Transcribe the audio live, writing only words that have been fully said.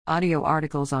Audio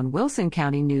articles on Wilson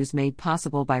County News made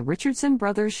possible by Richardson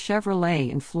Brothers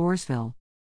Chevrolet in Floresville.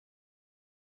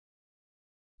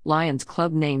 Lions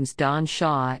Club names Don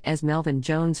Shaw as Melvin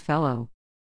Jones Fellow.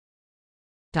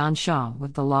 Don Shaw,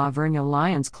 with the La Vernia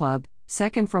Lions Club,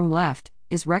 second from left,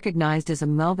 is recognized as a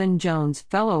Melvin Jones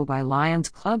Fellow by Lions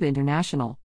Club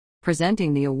International.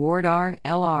 Presenting the award are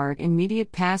L.R.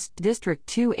 Immediate Past District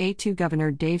 2A2 Governor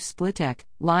Dave Splitek,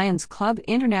 Lions Club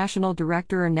International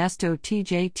Director Ernesto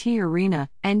T.J. Arena,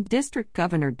 and District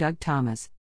Governor Doug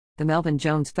Thomas. The Melvin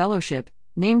Jones Fellowship,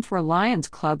 named for Lions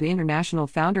Club International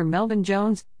founder Melvin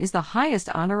Jones, is the highest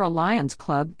honor a Lions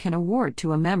Club can award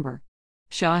to a member.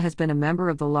 Shaw has been a member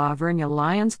of the La Vernia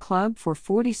Lions Club for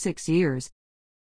 46 years,